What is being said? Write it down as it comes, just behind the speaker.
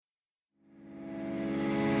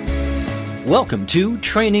Welcome to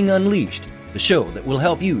Training Unleashed, the show that will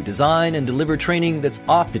help you design and deliver training that's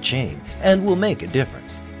off the chain and will make a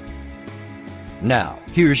difference. Now,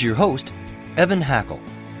 here's your host, Evan Hackle.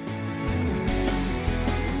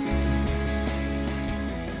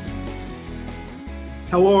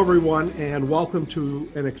 Hello, everyone, and welcome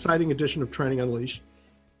to an exciting edition of Training Unleashed.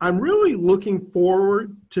 I'm really looking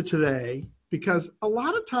forward to today because a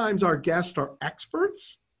lot of times our guests are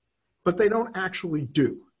experts, but they don't actually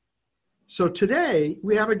do. So today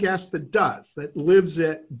we have a guest that lives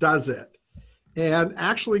it, does it. And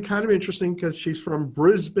actually kind of interesting because she's from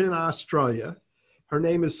Brisbane, Australia. Her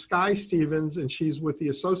name is Skye Stevens, and she's with the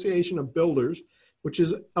Association of Builders, which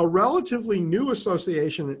is a relatively new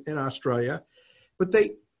association in Australia, but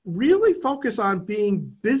they really focus on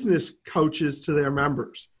being business coaches to their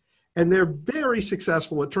members. And they're very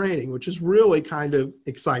successful at training, which is really kind of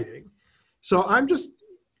exciting. So I'm just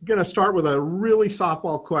going to start with a really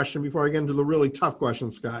softball question before I get into the really tough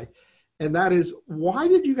questions, Skye. And that is, why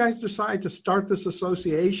did you guys decide to start this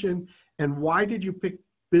association? And why did you pick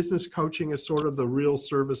business coaching as sort of the real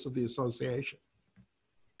service of the association?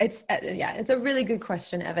 It's a really good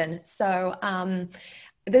question, Evan. So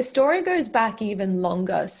the story goes back even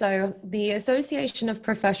longer. So the Association of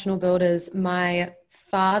Professional Builders, my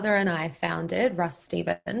father and I founded, Russ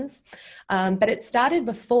Stevens, but it started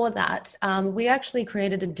before that. We actually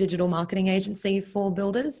created a digital marketing agency for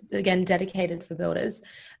builders, again, dedicated for builders,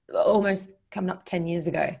 almost coming up 10 years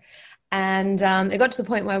ago. And it got to the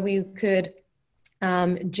point where we could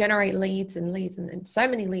generate leads and so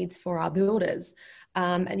many leads for our builders.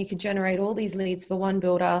 And you could generate all these leads for one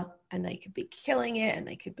builder, and they could be killing it, and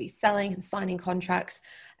they could be selling and signing contracts.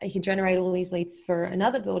 And you could generate all these leads for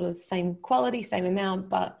another builder, same quality, same amount,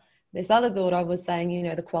 but this other builder was saying,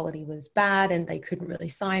 the quality was bad and they couldn't really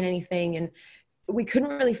sign anything. And we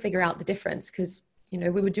couldn't really figure out the difference because, we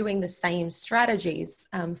were doing the same strategies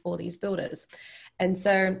for these builders. And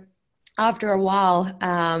so after a while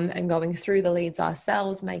and going through the leads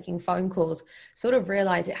ourselves, making phone calls, sort of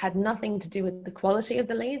realized it had nothing to do with the quality of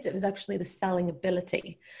the leads. It was actually the selling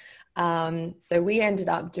ability. So we ended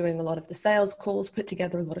up doing a lot of the sales calls, put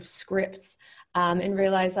together a lot of scripts, and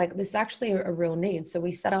realized this is actually a real need. So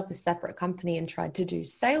we set up a separate company and tried to do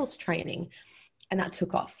sales training, and that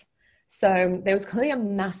took off. So there was clearly a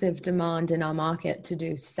massive demand in our market to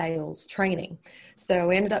do sales training. So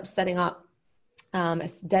we ended up setting up a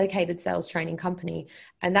dedicated sales training company,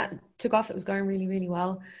 and that took off. It was going really, really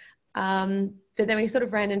well. But then we sort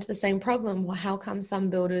of ran into the same problem. Well, how come some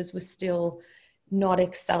builders were still not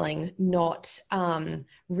excelling, not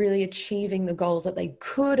really achieving the goals that they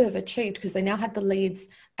could have achieved because they now had the leads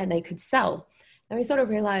and they could sell? And we sort of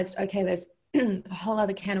realized, okay, there's a whole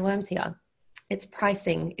other can of worms here. It's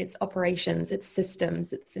pricing, it's operations, it's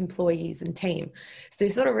systems, it's employees and team. So we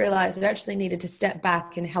sort of realized we actually needed to step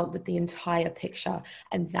back and help with the entire picture.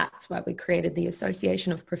 And that's why we created the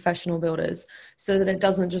Association of Professional Builders, so that it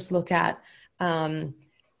doesn't just look at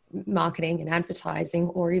marketing and advertising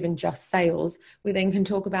or even just sales. We then can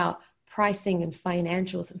talk about pricing and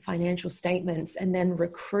financials and financial statements, and then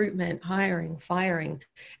recruitment, hiring, firing,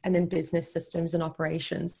 and then business systems and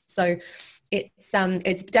operations. So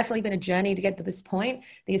it's definitely been a journey to get to this point.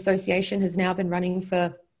 The association has now been running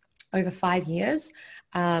for over 5 years.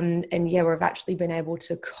 And we've actually been able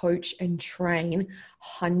to coach and train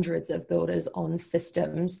hundreds of builders on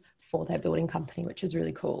systems for their building company, which is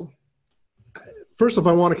really cool. First off,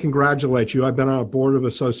 I want to congratulate you. I've been on a board of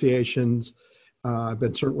associations. I've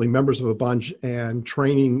been certainly members of a bunch, and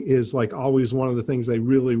training is always one of the things they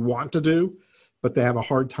really want to do, but they have a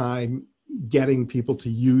hard time getting people to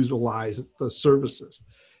utilize the services.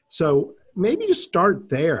 So maybe just start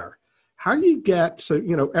there. How do you get,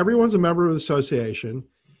 everyone's a member of the association.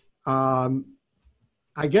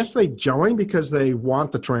 I guess they join because they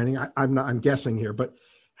want the training. I'm guessing here, but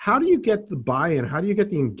how do you get the buy-in? How do you get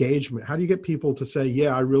the engagement? How do you get people to say,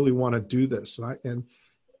 yeah, I really want to do this?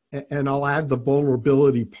 And I'll add the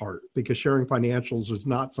vulnerability part, because sharing financials is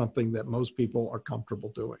not something that most people are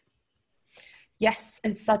comfortable doing. Yes,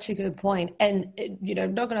 it's such a good point. And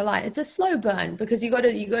not going to lie, it's a slow burn because you got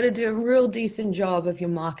to do a real decent job of your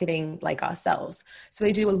marketing like ourselves. So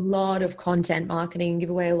we do a lot of content marketing, give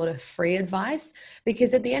away a lot of free advice,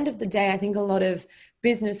 because at the end of the day, I think a lot of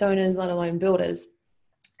business owners, let alone builders,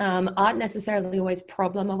 aren't necessarily always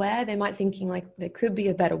problem aware. They might thinking there could be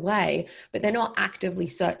a better way, but they're not actively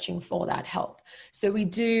searching for that help. So we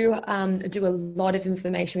do a lot of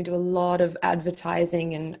information. We do a lot of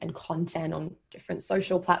advertising and content on different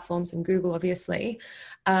social platforms and Google, obviously,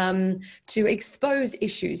 to expose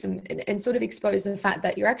issues and sort of expose the fact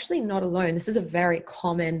that you're actually not alone. This is a very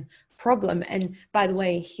common problem. And by the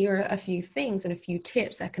way, here are a few things and a few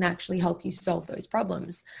tips that can actually help you solve those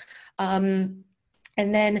problems.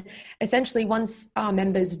 And then essentially once our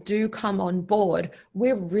members do come on board,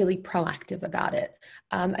 we're really proactive about it.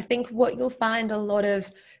 I think what you'll find a lot of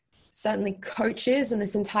certainly coaches in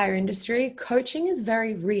this entire industry, coaching is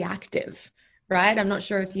very reactive, right? I'm not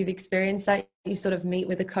sure if you've experienced that. You sort of meet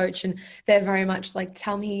with a coach and they're very much like,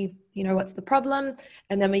 tell me, what's the problem?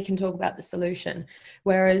 And then we can talk about the solution.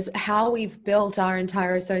 Whereas how we've built our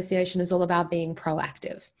entire association is all about being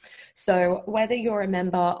proactive. So whether you're a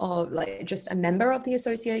member of just a member of the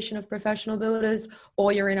Association of Professional Builders,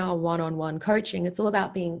 or you're in our one-on-one coaching, it's all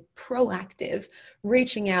about being proactive,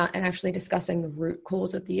 reaching out and actually discussing the root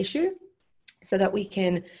cause of the issue so that we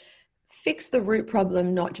can fix the root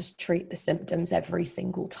problem, not just treat the symptoms every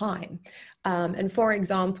single time. And for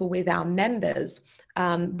example, with our members,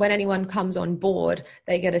 when anyone comes on board,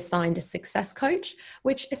 they get assigned a success coach,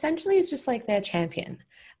 which essentially is just like their champion.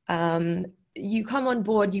 You come on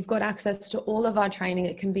board, you've got access to all of our training.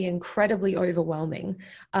 It can be incredibly overwhelming.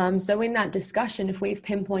 So in that discussion, if we've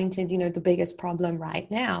pinpointed, the biggest problem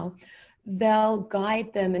right now, they'll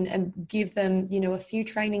guide them and give them, a few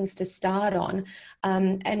trainings to start on,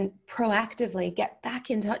 and proactively get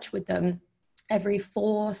back in touch with them every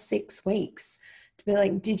 4-6 weeks to be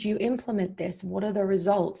like, did you implement this? What are the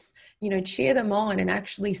results? Cheer them on and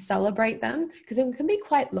actually celebrate them, because it can be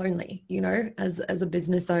quite lonely, as a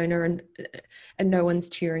business owner and no one's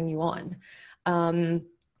cheering you on.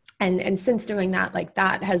 And since doing that,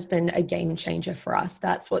 that has been a game changer for us.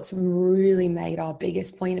 That's what's really made our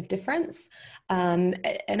biggest point of difference. And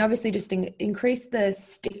obviously just increase the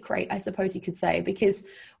stick rate, I suppose you could say, because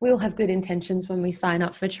we all have good intentions when we sign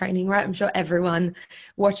up for training, right? I'm sure everyone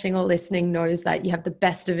watching or listening knows that you have the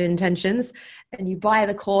best of intentions and you buy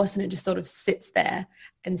the course and it just sort of sits there.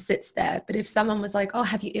 But if someone was like, oh,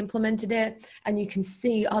 have you implemented it? And you can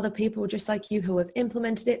see other people just like you who have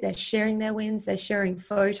implemented it, they're sharing their wins, they're sharing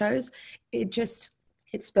photos, it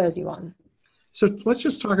spurs you on. So let's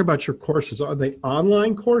just talk about your courses. Are they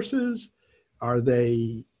online courses? Are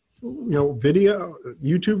they, video,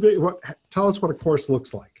 YouTube video? Tell us what a course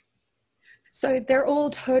looks like. So they're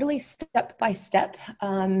all totally step by step.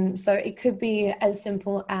 So it could be as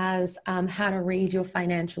simple as how to read your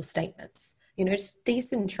financial statements. Just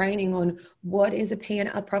decent training on what is a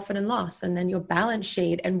profit and loss, and then your balance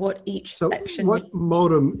sheet and what each section. What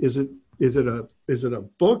modem is it? Is it a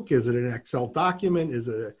book? Is it an Excel document? Is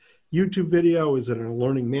it a YouTube video? Is it a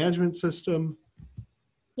learning management system?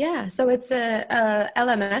 Yeah, so it's a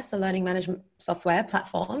LMS, a learning management software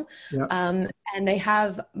platform. Yep. And they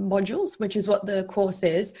have modules, which is what the course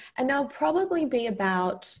is. And there'll probably be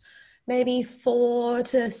about maybe 4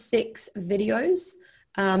 to 6 videos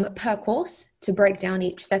per course to break down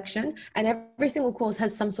each section. And every single course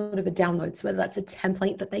has some sort of a download, so whether that's a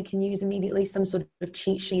template that they can use immediately, some sort of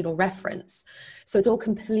cheat sheet or reference. So it's all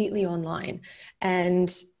completely online.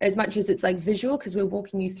 And as much as it's visual, because we're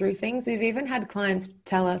walking you through things, we've even had clients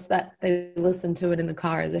tell us that they listen to it in the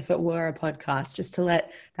car as if it were a podcast, just to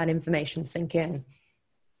let that information sink in.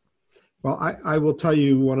 Well, I will tell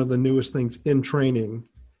you, one of the newest things in training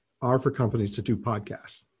are for companies to do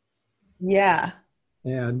podcasts. Yeah.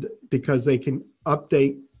 And because they can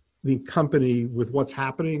update the company with what's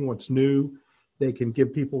happening, what's new, they can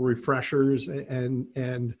give people refreshers, and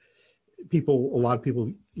a lot of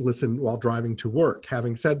people listen while driving to work.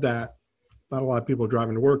 Having said that, not a lot of people are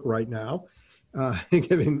driving to work right now,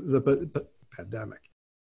 given the pandemic.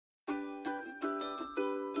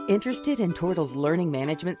 Interested in Tortle's learning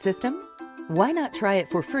management system? Why not try it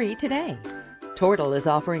for free today? Tortle is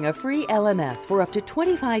offering a free LMS for up to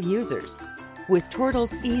 25 users. With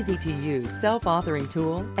Tortle's easy-to-use self-authoring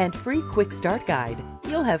tool and free quick start guide,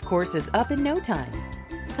 you'll have courses up in no time.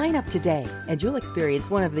 Sign up today and you'll experience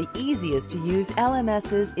one of the easiest-to-use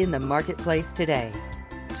LMSs in the marketplace today.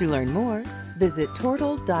 To learn more, visit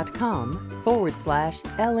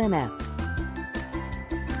tortle.com/LMS.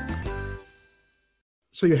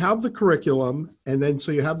 So you have the curriculum, and then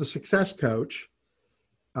so you have the success coach.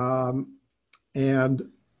 And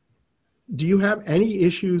do you have any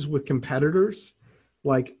issues with competitors?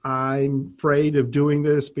 Like, I'm afraid of doing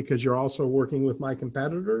this because you're also working with my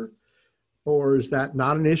competitor? Or is that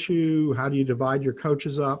not an issue? How do you divide your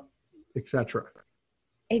coaches up, etc.?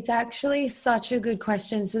 It's actually such a good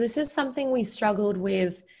question. So this is something we struggled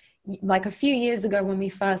with a few years ago when we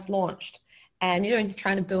first launched. And,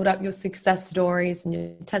 trying to build up your success stories and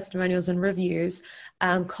your testimonials and reviews,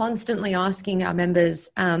 constantly asking our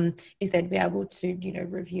members if they'd be able to,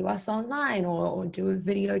 review us online or do a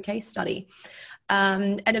video case study.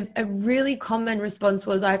 And a really common response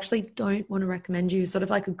was, I actually don't want to recommend you, sort of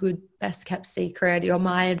like a good best kept secret. You're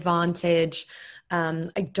my advantage.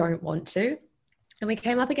 I don't want to. And we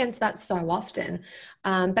came up against that so often.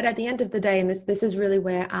 But at the end of the day, and this is really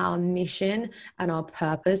where our mission and our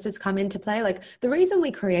purpose has come into play. Like, the reason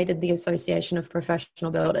we created the Association of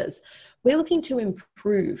Professional Builders, we're looking to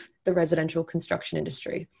improve the residential construction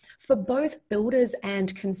industry for both builders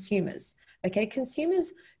and consumers. Okay,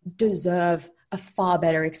 consumers deserve a far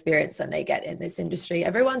better experience than they get in this industry.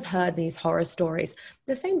 Everyone's heard these horror stories. At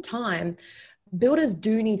the same time, builders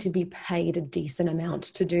do need to be paid a decent amount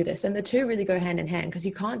to do this. And the two really go hand in hand, because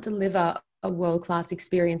you can't deliver a world-class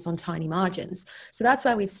experience on tiny margins. So that's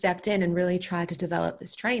why we've stepped in and really tried to develop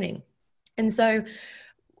this training. And so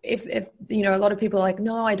if you know, a lot of people are like,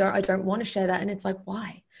 no, I don't want to share that. And it's like,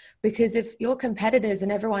 why? Because if your competitors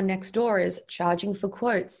and everyone next door is charging for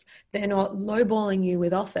quotes, they're not lowballing you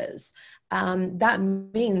with offers. That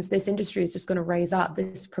means this industry is just going to raise up.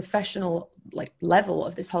 This professional level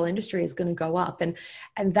of this whole industry is going to go up.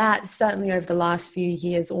 And that certainly over the last few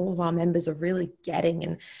years, all of our members are really getting,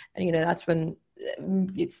 and you know, that's when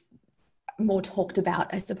it's more talked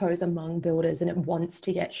about, I suppose, among builders, and it wants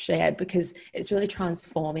to get shared because it's really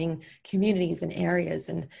transforming communities and areas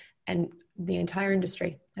and the entire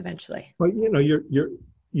industry eventually. Well, you know,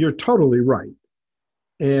 you're totally right.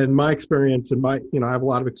 And my experience, and I have a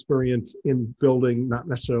lot of experience in building, not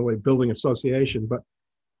necessarily building association, but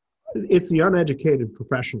it's the uneducated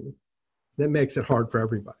professional that makes it hard for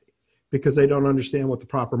everybody, because they don't understand what the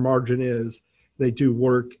proper margin is. They do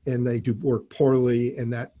work, and they do work poorly,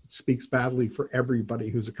 and that speaks badly for everybody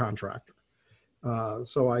who's a contractor.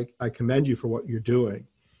 So I commend you for what you're doing.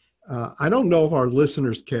 I don't know if our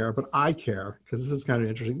listeners care, but I care, because this is kind of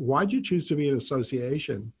interesting. Why'd you choose to be an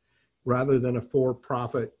association rather than a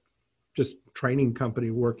for-profit, just training company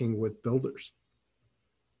working with builders?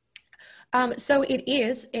 So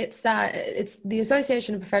it's the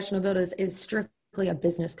Association of Professional Builders is strictly a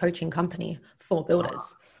business coaching company for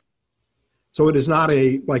builders. So it is not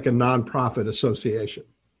a nonprofit association.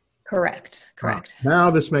 Correct. Now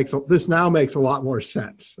this makes a lot more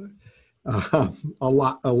sense. A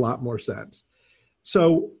lot more sense.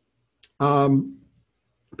 So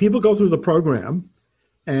people go through the program,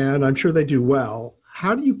 and I'm sure they do well.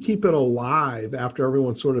 How do you keep it alive after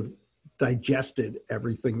everyone sort of digested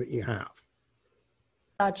everything that you have?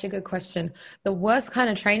 Such a good question. The worst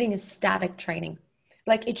kind of training is static training.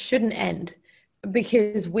 Like, it shouldn't end,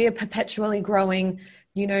 because we're perpetually growing.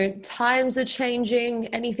 You know, times are changing.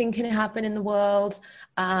 Anything can happen in the world.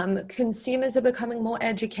 Consumers are becoming more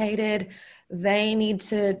educated. They need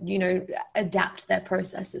to, you know, adapt their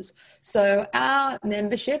processes. So our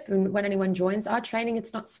membership, and when anyone joins our training,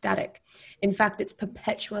 it's not static. In fact, it's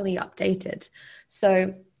perpetually updated.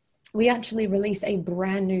 So we actually release a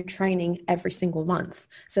brand new training every single month.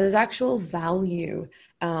 So there's actual value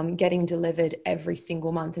getting delivered every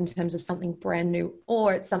single month in terms of something brand new,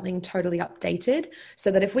 or it's something totally updated.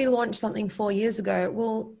 So that if we launched something 4 years ago,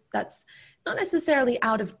 well, that's not necessarily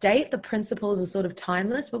out of date. The principles are sort of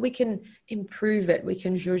timeless, but we can improve it. We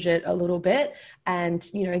can zhuzh it a little bit and,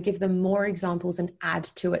 you know, give them more examples and add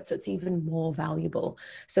to it so it's even more valuable.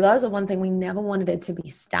 So that was the one thing. We never wanted it to be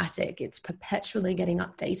static. It's perpetually getting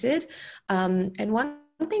updated. And one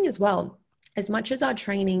thing as well, as much as our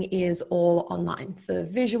training is all online for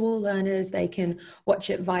visual learners, they can watch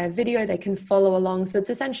it via video, they can follow along. So it's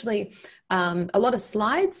essentially a lot of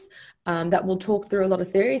slides that will talk through a lot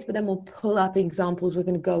of theories, but then we'll pull up examples. We're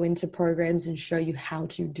going to go into programs and show you how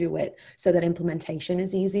to do it so that implementation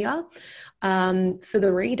is easier. For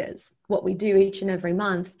the readers, what we do each and every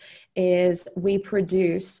month is we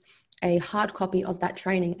produce a hard copy of that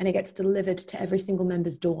training, and it gets delivered to every single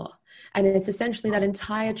member's door. And it's essentially that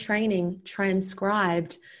entire training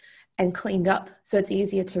transcribed and cleaned up so it's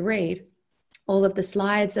easier to read. All of the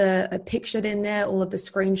slides are pictured in there, all of the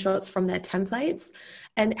screenshots from their templates.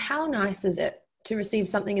 And how nice is it to receive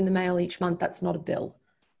something in the mail each month that's not a bill?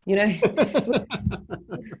 You know,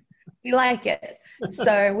 we like it.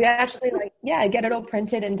 So we actually get it all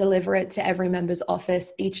printed and deliver it to every member's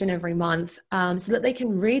office each and every month, so that they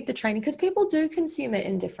can read the training, because people do consume it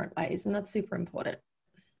in different ways, and that's super important.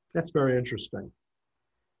 That's very interesting.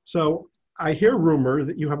 So I hear rumor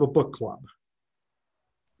that you have a book club.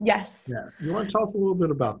 Yes. Yeah. You want to tell us a little bit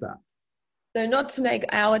about that? So not to make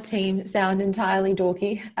our team sound entirely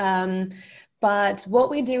dorky, but what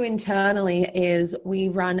we do internally is we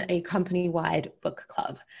run a company-wide book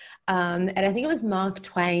club. And I think it was Mark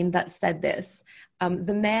Twain that said this: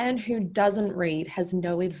 the man who doesn't read has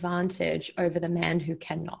no advantage over the man who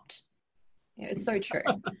cannot. It's so true.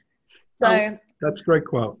 So that's a great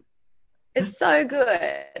quote. It's so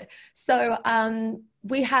good. So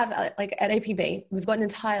we have, like at APB, we've got an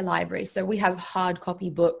entire library. So we have hard copy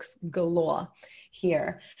books galore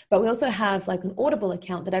here, but we also have like an Audible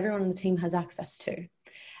account that everyone on the team has access to.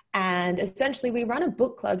 And essentially we run a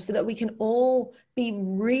book club so that we can all be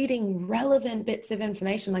reading relevant bits of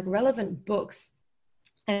information, like relevant books,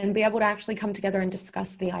 and be able to actually come together and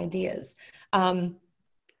discuss the ideas.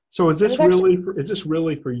 So is this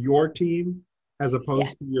really for your team as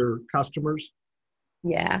opposed to your customers?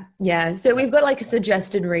 Yeah. So we've got like a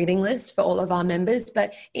suggested reading list for all of our members,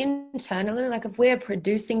 but internally, like if we're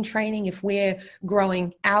producing training, if we're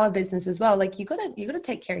growing our business as well, like you gotta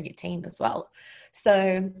take care of your team as well.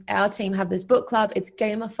 So our team have this book club. It's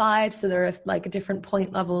gamified, so there are like different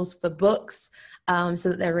point levels for books, so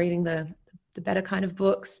that they're reading the better kind of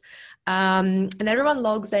books, and everyone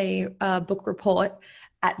logs a book report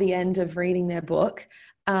at the end of reading their book,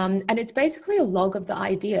 and it's basically a log of the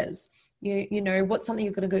ideas. You know, what's something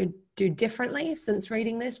you're going to go do differently since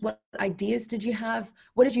reading this? What ideas did you have?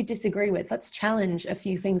 What did you disagree with? Let's challenge a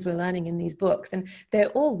few things we're learning in these books. And they're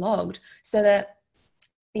all logged so that,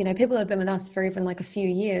 you know, people who have been with us for even like a few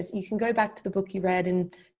years, you can go back to the book you read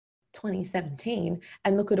in 2017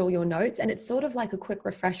 and look at all your notes. And it's sort of like a quick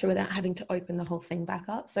refresher without having to open the whole thing back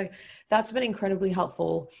up. So that's been incredibly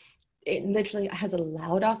helpful. It literally has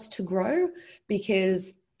allowed us to grow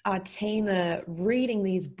because our team are reading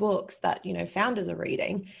these books that, you know, founders are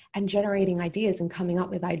reading and generating ideas and coming up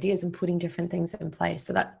with ideas and putting different things in place.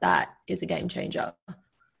 So that is a game changer.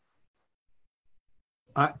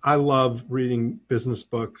 I love reading business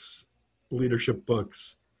books, leadership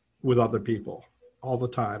books with other people all the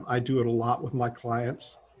time. I do it a lot with my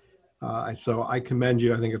clients. So I commend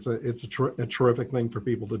you. I think it's a terrific thing for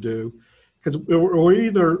people to do, because we're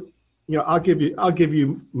either, you know, I'll give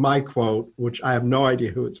you my quote, which I have no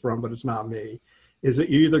idea who it's from, but it's not me, is that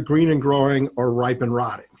you're either green and growing or ripe and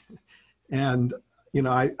rotting. And, you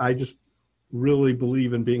know, I just really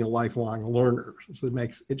believe in being a lifelong learner. So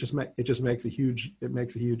it just makes a huge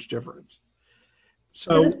difference.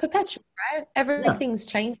 So it's perpetual, right? Everything's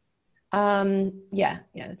changed.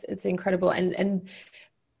 It's incredible. And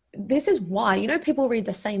this is why, you know, people read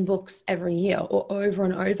the same books every year or over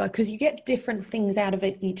and over, because you get different things out of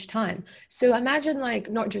it each time. So imagine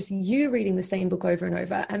like not just you reading the same book over and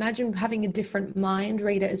over, imagine having a different mind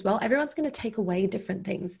read it as well. Everyone's going to take away different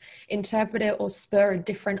things, interpret it or spur a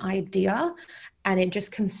different idea, and it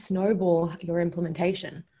just can snowball your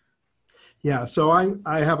implementation. Yeah. So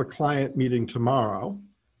I have a client meeting tomorrow,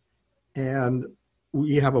 and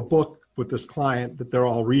we have a book with this client that they're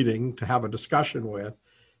all reading to have a discussion with,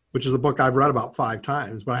 which is a book I've read about 5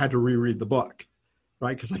 times, but I had to reread the book,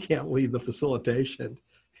 right? Because I can't lead the facilitation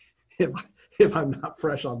if I'm not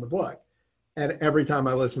fresh on the book. And every time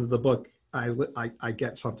I listen to the book, I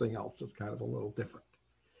get something else that's kind of a little different.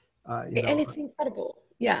 And it's incredible.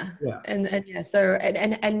 Yeah. And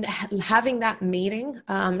having that meeting,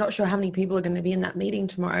 I'm not sure how many people are going to be in that meeting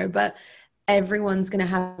tomorrow, but everyone's going to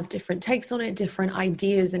have different takes on it, different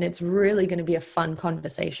ideas, and it's really going to be a fun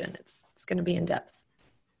conversation. It's going to be in depth.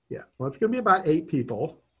 Yeah, well, it's going to be about 8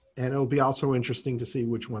 people, and it'll be also interesting to see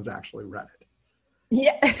which ones actually read it.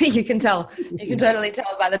 Yeah, you can tell. You can totally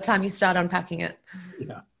tell by the time you start unpacking it.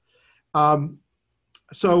 Yeah.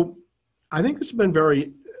 So I think this has been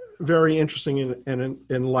very, very interesting and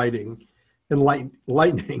enlightening.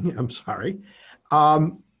 I'm sorry.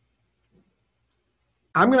 I'm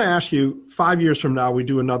going to ask you, 5 years from now, we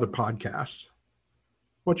do another podcast.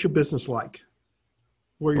 What's your business like?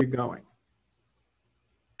 Where are you going?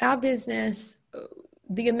 Our business,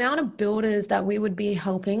 the amount of builders that we would be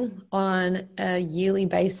helping on a yearly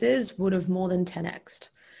basis would have more than 10x'd.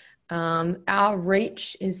 Our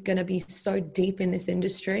reach is going to be so deep in this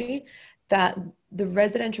industry that the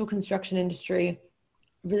residential construction industry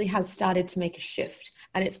really has started to make a shift,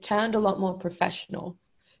 and it's turned a lot more professional.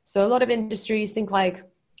 So a lot of industries, think like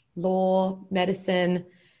law, medicine,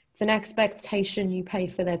 it's an expectation you pay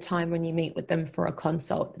for their time when you meet with them for a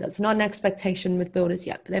consult. That's not an expectation with builders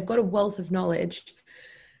yet, but they've got a wealth of knowledge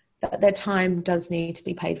that their time does need to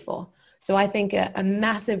be paid for. So I think a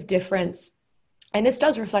massive difference, and this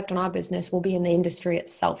does reflect on our business, will be in the industry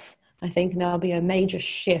itself. I think there'll be a major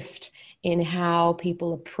shift in how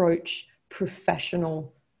people approach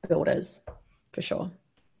professional builders, for sure.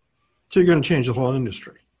 So you're going to change the whole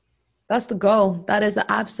industry. That's the goal. That is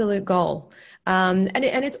the absolute goal. And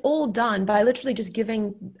it's all done by literally just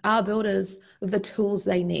giving our builders the tools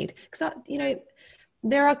they need. Because, you know,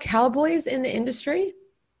 there are cowboys in the industry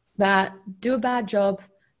that do a bad job.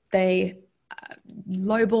 They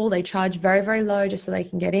lowball, they charge very, very low just so they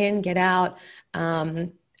can get in, get out.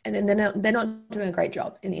 And and then they're not doing a great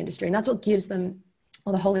job in the industry. And that's what gives them,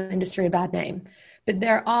 or the whole industry, a bad name. But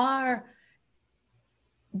there are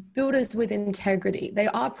builders with integrity. They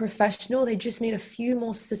are professional. They just need a few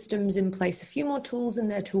more systems in place, a few more tools in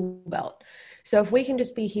their tool belt. So if we can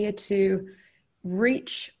just be here to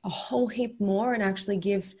reach a whole heap more and actually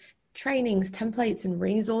give trainings, templates, and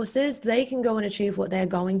resources, they can go and achieve what they're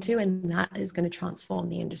going to, and that is going to transform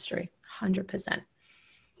the industry 100%.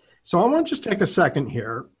 So I want to just take a second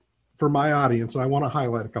here for my audience, and I want to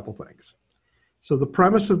highlight a couple things. So the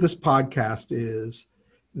premise of this podcast is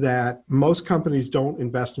that most companies don't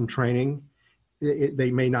invest in training.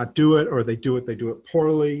 They may not do it, or they do it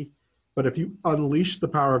poorly. But if you unleash the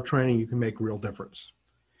power of training, you can make real difference.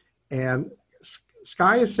 And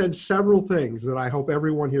Skye has said several things that I hope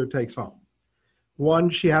everyone here takes home. One,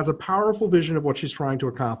 she has a powerful vision of what she's trying to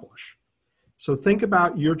accomplish. So think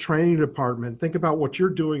about your training department. Think about what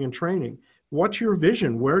you're doing in training. What's your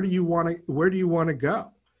vision? Where do you want to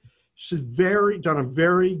go? She's done a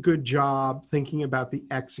very good job thinking about the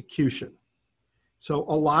execution. So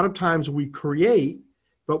a lot of times we create,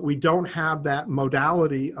 but we don't have that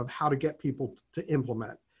modality of how to get people to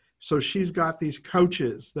implement. So she's got these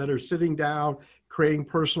coaches that are sitting down, creating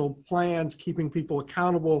personal plans, keeping people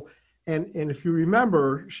accountable. And if you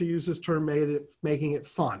remember, she used this term, making it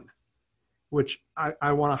fun, which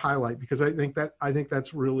I want to highlight, because I think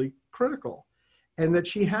that's really critical. And that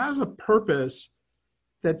she has a purpose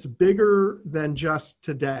that's bigger than just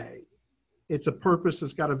today. It's a purpose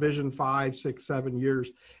that's got a vision 5, 6, 7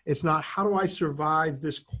 years. It's not, how do I survive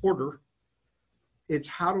this quarter? It's,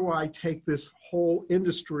 how do I take this whole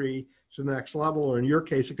industry to the next level? Or in your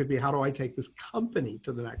case, it could be, how do I take this company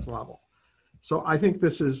to the next level? So I think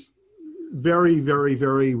this is very, very,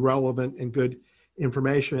 very relevant and good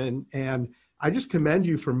information. And I just commend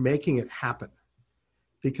you for making it happen,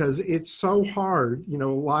 because it's so hard. You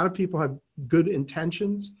know, a lot of people have good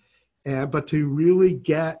intentions, but to really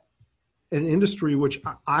get an industry, which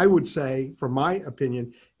I would say, from my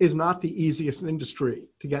opinion, is not the easiest industry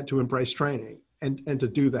to get to embrace training and to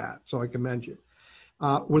do that. So I commend you.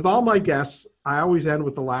 With all my guests, I always end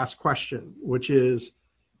with the last question, which is,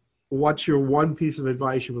 what's your one piece of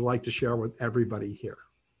advice you would like to share with everybody here?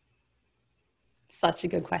 Such a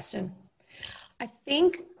good question. I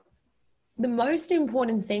think the most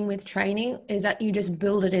important thing with training is that you just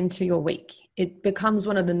build it into your week. It becomes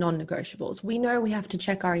one of the non-negotiables. We know we have to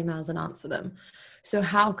check our emails and answer them. So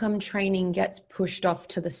how come training gets pushed off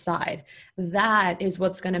to the side? That is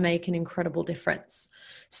what's going to make an incredible difference.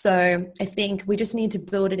 So I think we just need to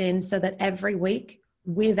build it in so that every week,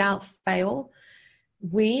 without fail,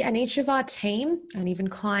 we and each of our team and even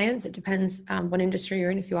clients, it depends what industry you're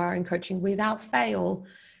in, if you are in coaching, without fail,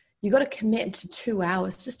 you got to commit to 2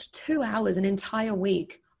 hours, just 2 hours, an entire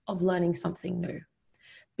week of learning something new,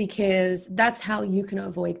 because that's how you can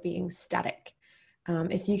avoid being static.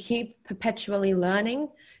 If you keep perpetually learning,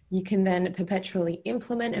 you can then perpetually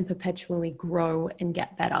implement and perpetually grow and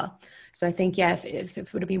get better. So I think, yeah, if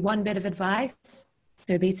it were to be one bit of advice,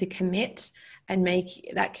 it would be to commit and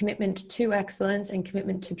make that commitment to excellence and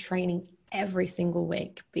commitment to training every single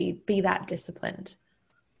week. Be that disciplined.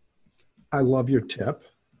 I love your tip.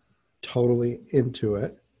 Totally into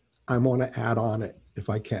it. I want to add on it if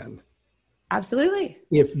I can. Absolutely.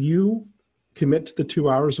 If you commit to the 2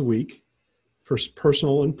 hours a week for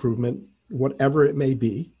personal improvement, whatever it may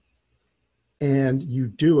be, and you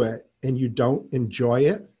do it and you don't enjoy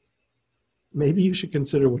it, maybe you should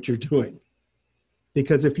consider what you're doing.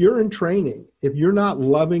 Because if you're in training, if you're not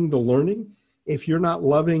loving the learning, if you're not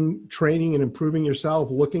loving training and improving yourself,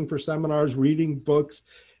 looking for seminars, reading books,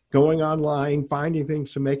 going online, finding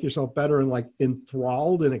things to make yourself better and like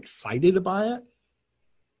enthralled and excited by it,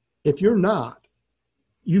 if you're not,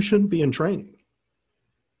 you shouldn't be in training,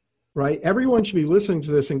 right? Everyone should be listening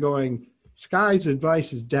to this and going, Skye's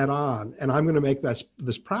advice is dead on, and I'm going to make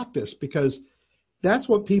this practice, because that's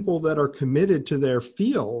what people that are committed to their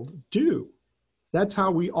field do. That's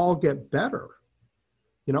how we all get better.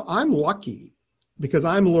 You know, I'm lucky because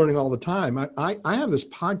I'm learning all the time. I have this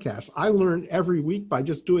podcast. I learn every week by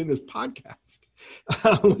just doing this podcast,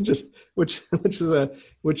 which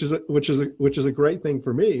is a great thing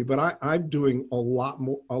for me. But I'm doing a lot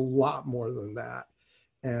more than that.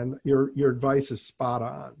 And your advice is spot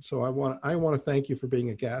on. So I want to thank you for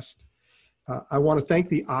being a guest. I want to thank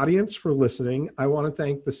the audience for listening. I want to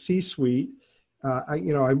thank the C-suite.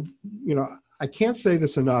 I can't say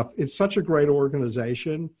this enough. It's such a great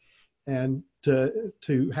organization, and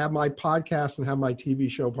to have my podcast and have my TV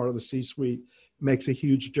show part of the C-suite makes a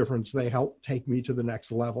huge difference. They help take me to the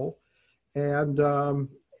next level. And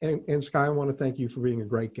Skye, I want to thank you for being a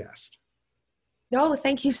great guest. No,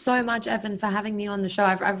 thank you so much, Evan, for having me on the show.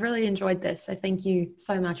 I've really enjoyed this. So thank you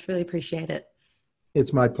so much. Really appreciate it.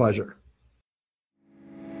 It's my pleasure.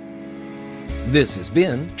 This has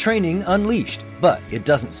been Training Unleashed, but it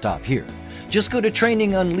doesn't stop here. Just go to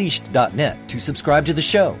trainingunleashed.net to subscribe to the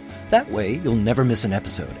show. That way, you'll never miss an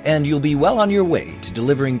episode, and you'll be well on your way to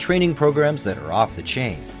delivering training programs that are off the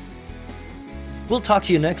chain. We'll talk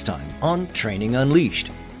to you next time on Training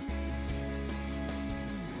Unleashed.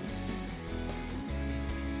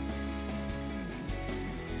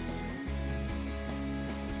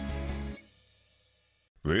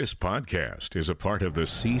 This podcast is a part of the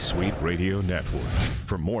C-Suite Radio Network.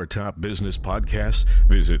 For more top business podcasts,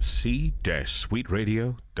 visit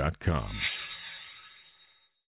c-suiteradio.com.